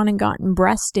had gone and gotten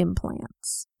breast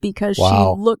implants because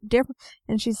she looked different.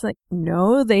 And she's like,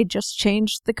 no, they just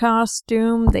changed the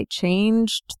costume. They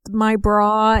changed my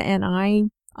bra, and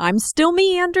I'm still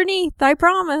me underneath. I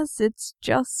promise. It's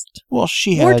just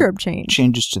she wardrobe had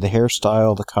changes to the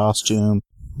hairstyle, the costume,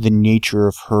 the nature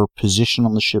of her position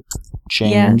on the ship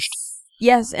changed.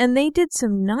 Yes, and they did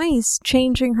some nice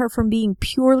changing her from being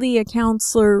purely a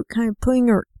counselor, kind of putting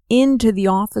her into the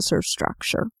officer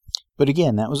structure. But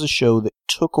again, that was a show that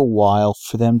took a while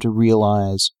for them to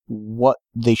realize what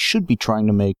they should be trying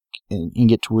to make and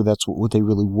get to where that's what they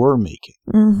really were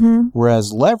making.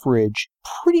 Whereas Leverage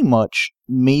pretty much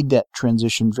made that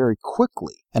transition very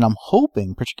quickly. And I'm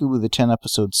hoping, particularly with a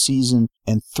 10-episode season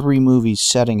and 3 movies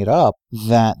setting it up,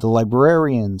 that the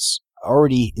Librarians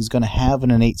already is going to have an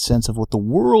innate sense of what the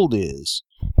world is.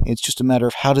 It's just a matter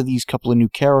of how do these couple of new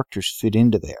characters fit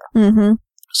into there.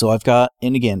 So I've got,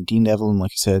 and again, Dean Devlin,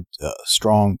 like I said,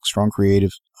 strong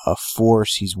creative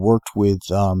force. He's worked with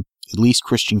at least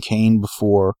Christian Kane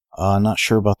before. Not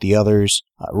sure about the others.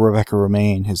 Rebecca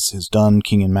Romaine has done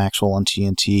King and Maxwell on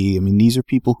TNT. I mean, these are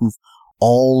people who've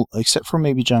all, except for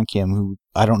maybe John Kim, who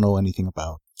I don't know anything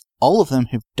about, all of them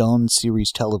have done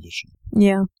series television.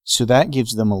 Yeah. So that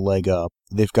gives them a leg up.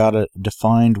 They've got a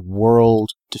defined world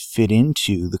to fit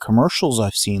into. The commercials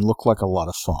I've seen look like a lot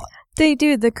of fun. They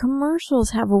do. The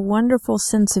commercials have a wonderful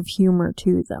sense of humor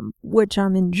to them, which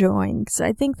I'm enjoying, because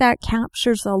I think that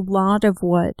captures a lot of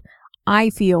what I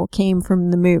feel came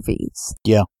from the movies.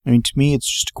 Yeah. I mean, to me,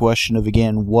 it's just a question of,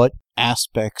 again, what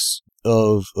aspects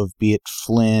of be it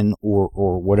Flynn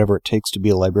or whatever it takes to be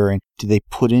a librarian, do they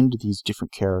put into these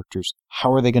different characters?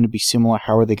 How are they going to be similar?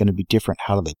 How are they going to be different?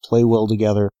 How do they play well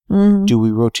together? Mm-hmm. Do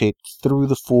we rotate through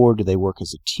the four? Do they work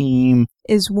as a team?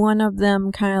 Is one of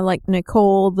them kind of like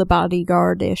Nicole, the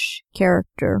bodyguard-ish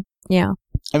character? Yeah.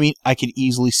 I mean, I could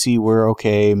easily see where,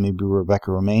 okay, maybe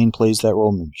Rebecca Romaine plays that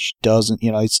role, maybe she doesn't.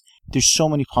 You know, there's so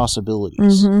many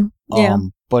possibilities. Mm-hmm. Yeah.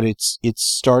 But it's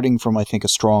starting from, I think, a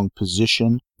strong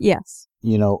position. Yes.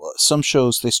 You know, some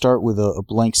shows, they start with a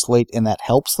blank slate, and that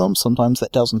helps them. Sometimes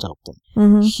that doesn't help them.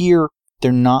 Mm-hmm. Here,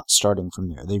 they're not starting from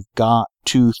there. They've got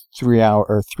 3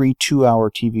 2-hour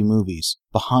TV movies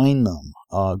behind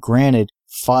them. Granted,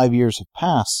 5 years have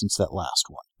passed since that last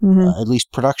one. Mm-hmm. At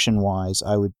least production-wise,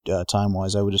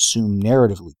 time-wise, I would assume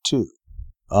narratively, too.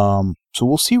 So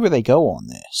we'll see where they go on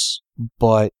this.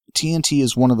 But TNT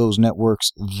is one of those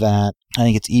networks that I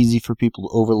think it's easy for people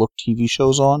to overlook TV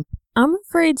shows on. I'm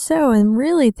afraid so, and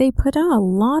really, they put out a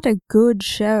lot of good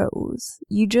shows.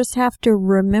 You just have to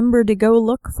remember to go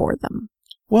look for them.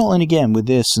 Well, and again, with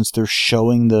this, since they're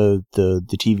showing the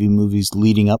TV movies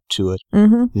leading up to it,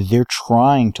 they're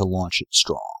trying to launch it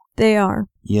strong. They are.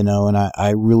 You know, and I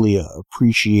really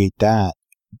appreciate that.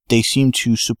 They seem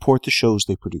to support the shows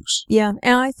they produce. Yeah,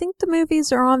 and I think the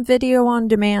movies are on video on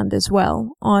demand as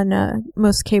well, on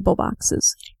most cable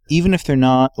boxes. Even if they're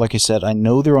not, like I said, I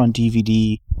know they're on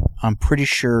DVD. I'm pretty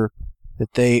sure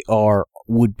that they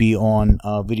would be on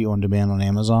video on demand on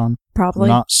Amazon. Probably. I'm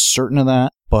not certain of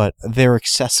that, but they're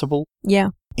accessible. Yeah.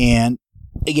 And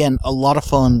again, a lot of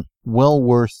fun, well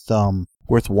worth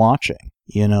watching.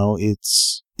 You know,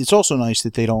 it's also nice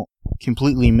that they don't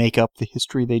completely make up the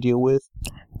history they deal with.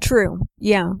 True.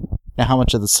 Yeah. Now, how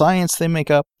much of the science they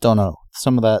make up, don't know.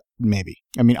 Some of that, maybe.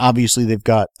 I mean, obviously, they've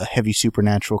got a heavy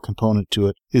supernatural component to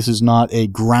it. This is not a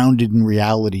grounded in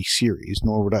reality series,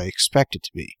 nor would I expect it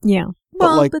to be. Yeah.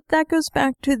 But that goes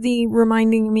back to the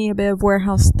reminding me a bit of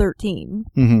Warehouse 13.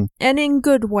 Mm-hmm. And in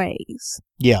good ways.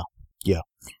 Yeah. Yeah.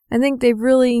 I think they've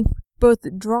really both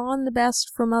drawn the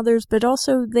best from others, but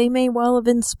also they may well have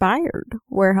inspired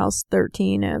Warehouse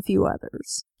 13 and a few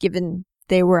others, given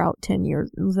they were out 10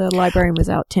 years. The Librarian was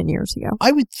out 10 years ago.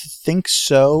 I would think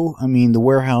so. I mean, the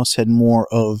Warehouse had more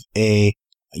of a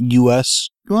U.S.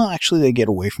 Well, actually, they get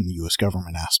away from the U.S.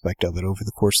 government aspect of it over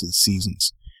the course of the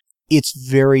seasons. It's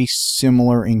very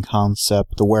similar in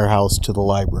concept, the Warehouse to the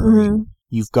Library. Mm-hmm.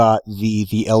 You've got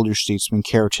the elder statesman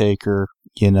caretaker,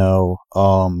 you know,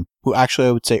 who actually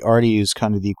I would say Artie is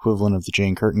kind of the equivalent of the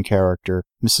Jane Curtin character.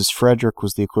 Mrs. Frederick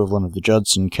was the equivalent of the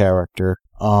Judson character.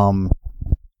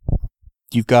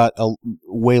 You've got a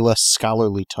way less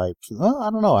scholarly type. I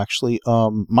don't know, actually.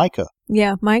 Micah.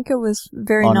 Yeah, Micah was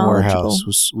very on knowledgeable.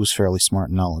 Warehouse was fairly smart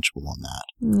and knowledgeable on that.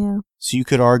 Yeah. So you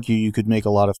could argue, you could make a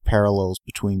lot of parallels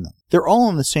between them. They're all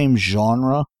in the same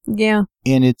genre. Yeah.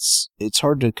 And it's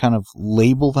hard to kind of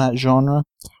label that genre.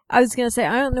 I was going to say,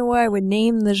 I don't know what I would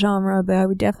name the genre, but I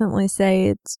would definitely say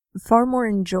it's far more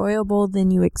enjoyable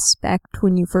than you expect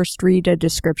when you first read a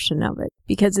description of it,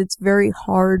 because it's very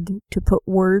hard to put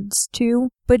words to,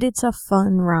 but it's a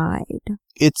fun ride.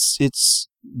 It's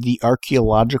the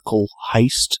archaeological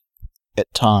heist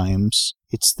at times.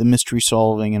 It's the mystery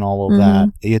solving and all of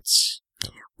that.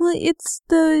 Well, it's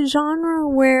the genre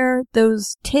where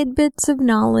those tidbits of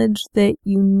knowledge that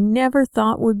you never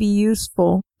thought would be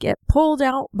useful get pulled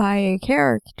out by a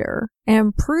character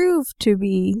and prove to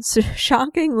be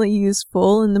shockingly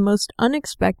useful in the most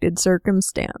unexpected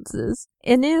circumstances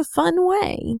and in a fun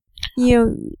way.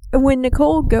 You know, when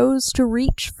Nicole goes to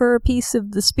reach for a piece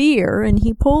of the spear and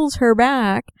he pulls her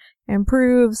back and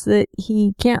proves that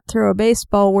he can't throw a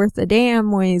baseball worth a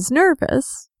damn when he's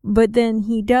nervous, but then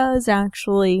he does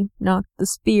actually knock the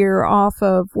spear off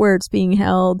of where it's being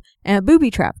held and a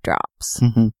booby trap drops.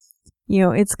 Mm-hmm. You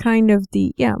know, it's kind of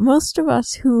most of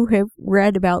us who have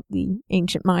read about the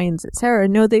ancient Mayans, etc.,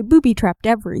 know they booby trapped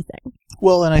everything.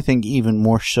 Well, and I think even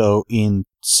more so in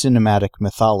cinematic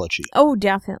mythology. Oh,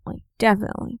 definitely.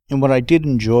 Definitely. And what I did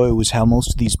enjoy was how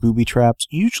most of these booby traps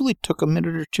usually took a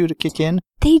minute or two to kick in.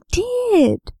 They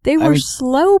did. They were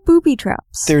slow booby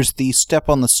traps. There's the step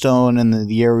on the stone and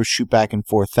the arrows shoot back and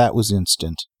forth. That was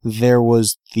instant. There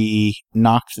was the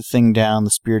knock the thing down, the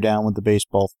spear down with the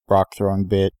baseball rock throwing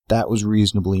bit. That was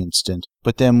reasonably instant.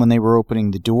 But then when they were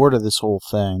opening the door to this whole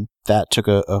thing, that took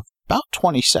about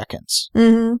 20 seconds.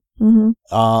 Mm-hmm.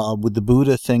 Mm-hmm. With the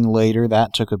Buddha thing later,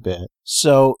 that took a bit.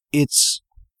 So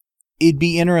it'd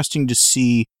be interesting to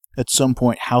see at some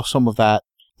point how some of that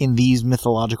in these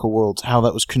mythological worlds, how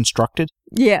that was constructed.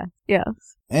 Yeah, yeah.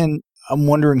 And I'm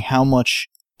wondering how much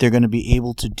they're going to be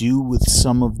able to do with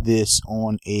some of this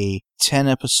on a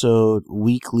 10-episode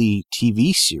weekly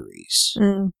TV series.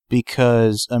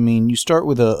 Because, I mean, you start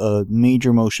with a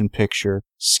major motion picture,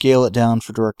 scale it down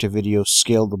for direct-to-video,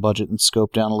 scale the budget and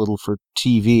scope down a little for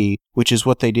TV, which is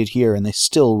what they did here, and they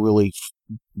still really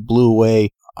blew away,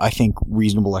 I think,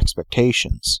 reasonable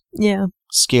expectations. Yeah.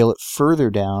 Scale it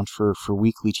further down for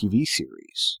weekly TV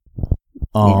series.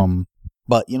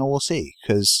 But, we'll see,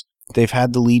 because they've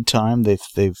had the lead time,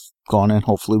 they've gone in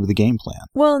hopefully with a game plan.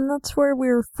 Well, and that's where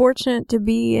we're fortunate to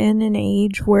be in an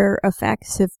age where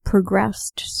effects have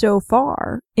progressed so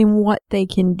far in what they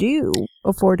can do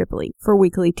affordably for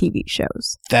weekly TV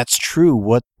shows. That's true.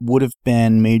 What would have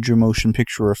been major motion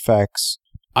picture effects,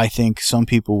 I think some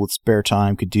people with spare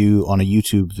time could do on a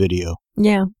YouTube video.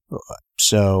 Yeah.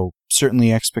 So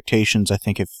certainly expectations, I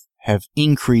think, have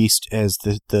increased as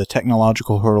the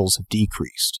technological hurdles have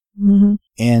decreased. Mm-hmm.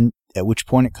 And at which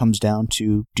point it comes down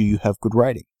to, do you have good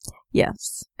writing?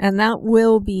 Yes, and that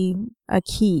will be a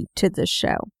key to this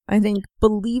show. I think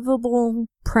believable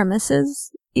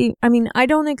premises. I mean, I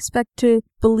don't expect to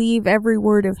believe every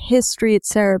word of history,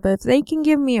 etc., but if they can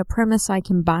give me a premise I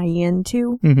can buy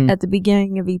into at the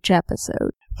beginning of each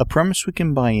episode. A premise we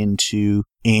can buy into,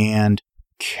 and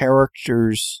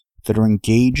characters that are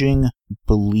engaging,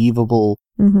 believable,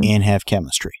 and have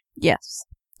chemistry. Yes.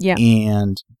 Yeah.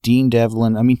 And Dean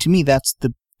Devlin, I mean, to me, that's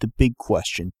the big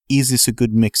question. Is this a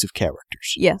good mix of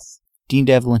characters? Yes. Dean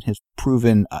Devlin has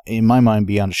proven, in my mind,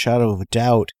 beyond a shadow of a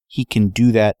doubt, he can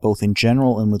do that both in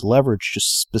general and with Leverage,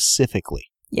 just specifically.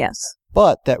 Yes.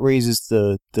 But that raises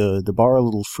the bar a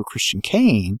little for Christian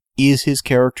Kane. Is his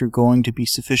character going to be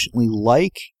sufficiently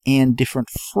like and different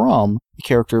from the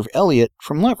character of Elliot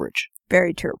from Leverage?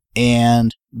 Very true.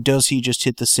 And does he just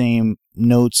hit the same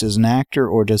notes as an actor,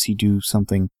 or does he do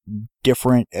something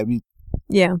different? I mean,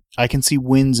 yeah. I can see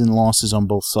wins and losses on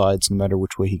both sides no matter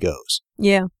which way he goes.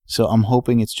 Yeah. So I'm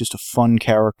hoping it's just a fun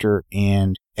character,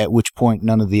 and at which point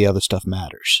none of the other stuff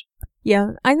matters.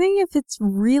 Yeah, I think if it's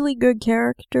really good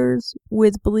characters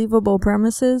with believable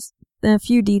premises, then a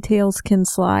few details can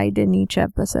slide in each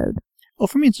episode. Well,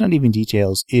 for me, it's not even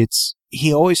details.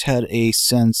 He always had a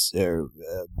sense,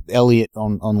 Elliot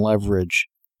on Leverage,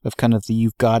 of kind of the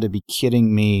 "you've got to be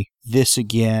kidding me" this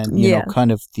again, you know,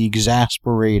 kind of the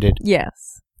exasperated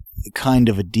kind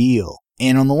of a deal.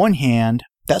 And on the one hand,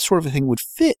 that sort of a thing would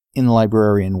fit in the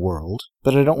librarian world,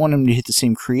 but I don't want him to hit the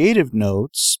same creative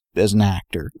notes as an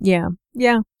actor. Yeah,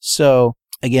 yeah. So,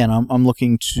 again, I'm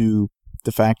looking to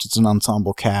the fact it's an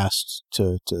ensemble cast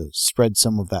to spread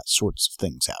some of that sorts of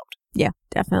things out. Yeah,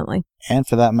 definitely. And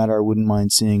for that matter, I wouldn't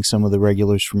mind seeing some of the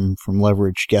regulars from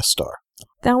Leverage guest star.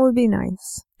 That would be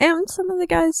nice. And some of the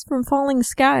guys from Falling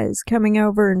Skies coming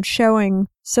over and showing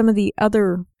some of the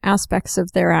other aspects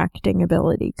of their acting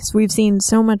ability. Because we've seen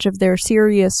so much of their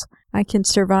serious, I can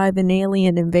survive an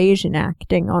alien invasion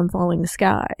acting on Falling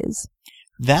Skies.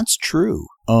 That's true.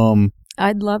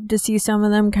 I'd love to see some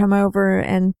of them come over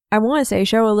and, I want to say,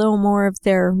 show a little more of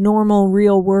their normal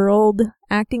real world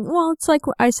acting. Well, it's like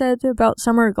I said about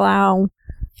Summer Glau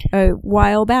a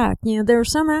while back. You know, there are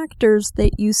some actors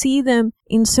that you see them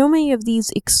in so many of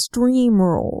these extreme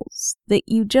roles that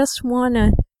you just want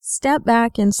to step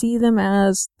back and see them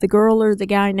as the girl or the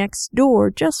guy next door,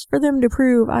 just for them to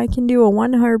prove I can do a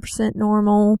 100%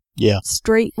 normal,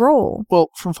 straight role. Well,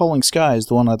 from Falling Skies,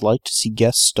 the one I'd like to see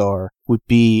guest star would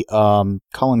be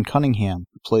Colin Cunningham,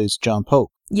 who plays John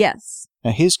Pope. Yes.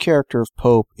 Now, his character of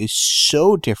Pope is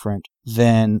so different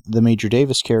than the Major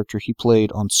Davis character he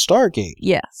played on Stargate.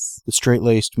 Yes. The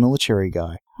straight-laced military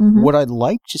guy. Mm-hmm. What I'd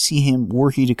like to see him, were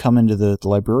he to come into the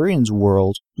librarian's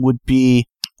world, would be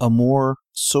a more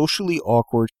socially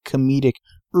awkward, comedic,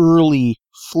 early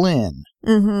Flynn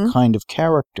kind of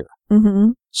character.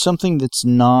 Mm-hmm. Something that's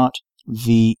not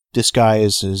this guy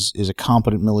is a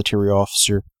competent military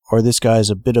officer, or this guy is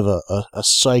a bit of a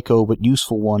psycho but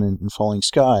useful one in Falling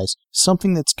Skies.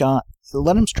 Something that's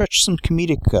let him stretch some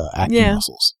comedic acting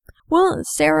muscles. Well,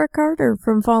 Sarah Carter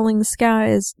from Falling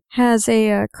Skies has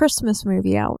a Christmas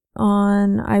movie out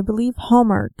on, I believe,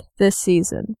 Hallmark this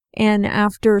season. And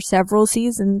after several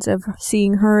seasons of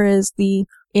seeing her as the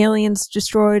aliens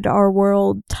destroyed our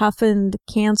world, toughened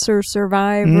cancer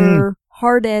survivor,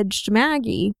 hard-edged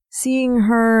Maggie, seeing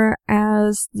her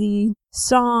as the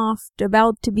soft,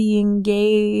 about to be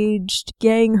engaged,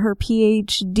 getting her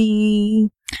PhD.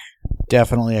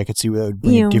 Definitely, I could see where that would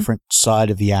bring a different side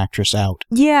of the actress out.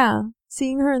 Yeah.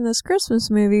 Seeing her in this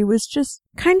Christmas movie was just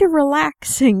kind of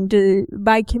relaxing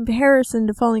by comparison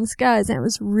to Falling Skies, and it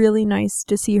was really nice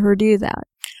to see her do that.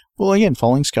 Well, again,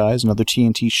 Falling Sky is another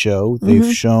TNT show.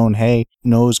 They've shown, hey,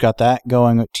 Noah's got that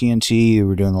going at TNT.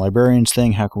 We're doing the Librarians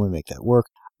thing. How can we make that work?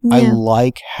 Yeah. I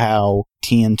like how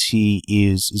TNT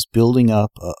is building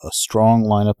up a strong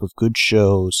lineup of good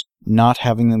shows, not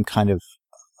having them kind of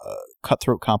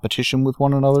cutthroat competition with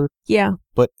one another. Yeah.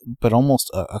 But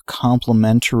almost a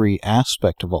complementary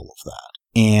aspect of all of that.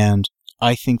 And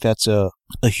I think that's a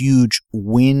huge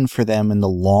win for them in the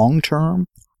long term.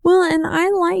 Well, and I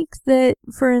like that,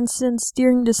 for instance,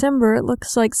 during December, it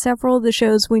looks like several of the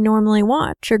shows we normally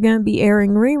watch are going to be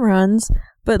airing reruns,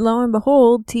 but lo and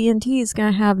behold, TNT is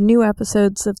going to have new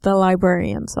episodes of The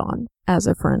Librarians on, as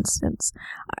a for instance.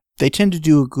 They tend to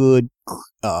do a good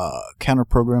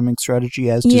counter-programming strategy,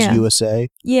 as does USA.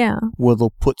 Yeah. Where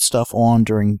they'll put stuff on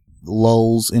during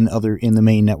lulls in the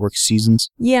main network seasons.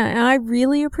 Yeah, and I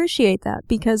really appreciate that,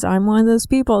 because I'm one of those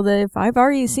people that if I've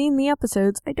already seen the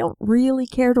episodes, I don't really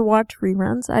care to watch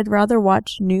reruns. I'd rather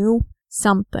watch new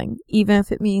something, even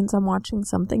if it means I'm watching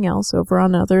something else over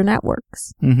on other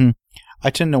networks. Mm-hmm. I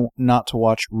tend not to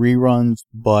watch reruns,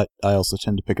 but I also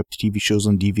tend to pick up the TV shows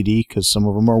on DVD because some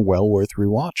of them are well worth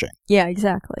rewatching. Yeah,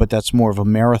 exactly. But that's more of a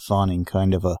marathoning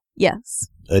kind of a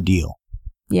deal.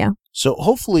 Yeah. So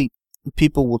hopefully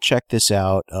people will check this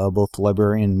out, both the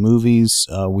Librarian movies.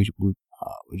 We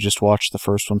just watched the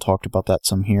first one, talked about that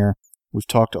some here. We've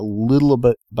talked a little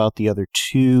bit about the other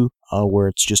two, where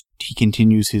it's just he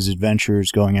continues his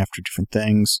adventures going after different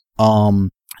things.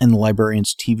 And the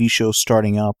Librarians TV show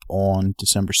starting up on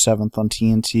December 7th on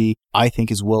TNT, I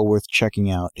think is well worth checking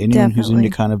out. Anyone who's into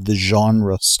kind of the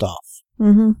genre stuff.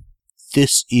 Mm-hmm.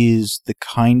 This is the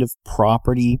kind of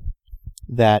property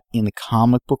that in the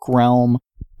comic book realm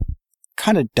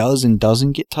kind of does and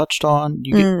doesn't get touched on.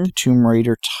 You get the Tomb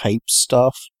Raider type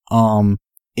stuff. And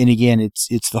again,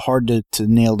 it's hard to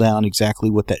nail down exactly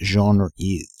what that genre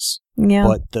is. Yeah.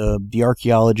 But the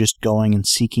archaeologist going and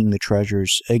seeking the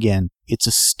treasures, again, it's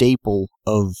a staple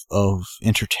of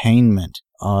entertainment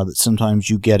that sometimes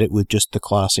you get it with just the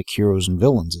classic heroes and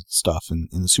villains and stuff in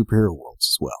the superhero worlds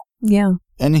as well. Yeah.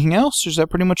 Anything else? Does that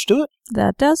pretty much do it?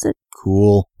 That does it.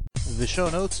 Cool. The show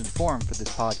notes and forum for this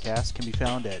podcast can be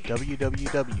found at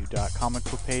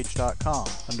www.comicbookpage.com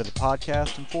under the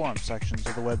podcast and forum sections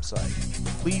of the website.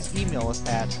 Please email us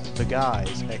at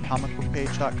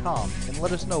theguys@comicbookpage.com and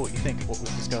let us know what you think of what was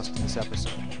discussed in this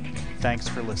episode. Thanks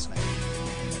for listening.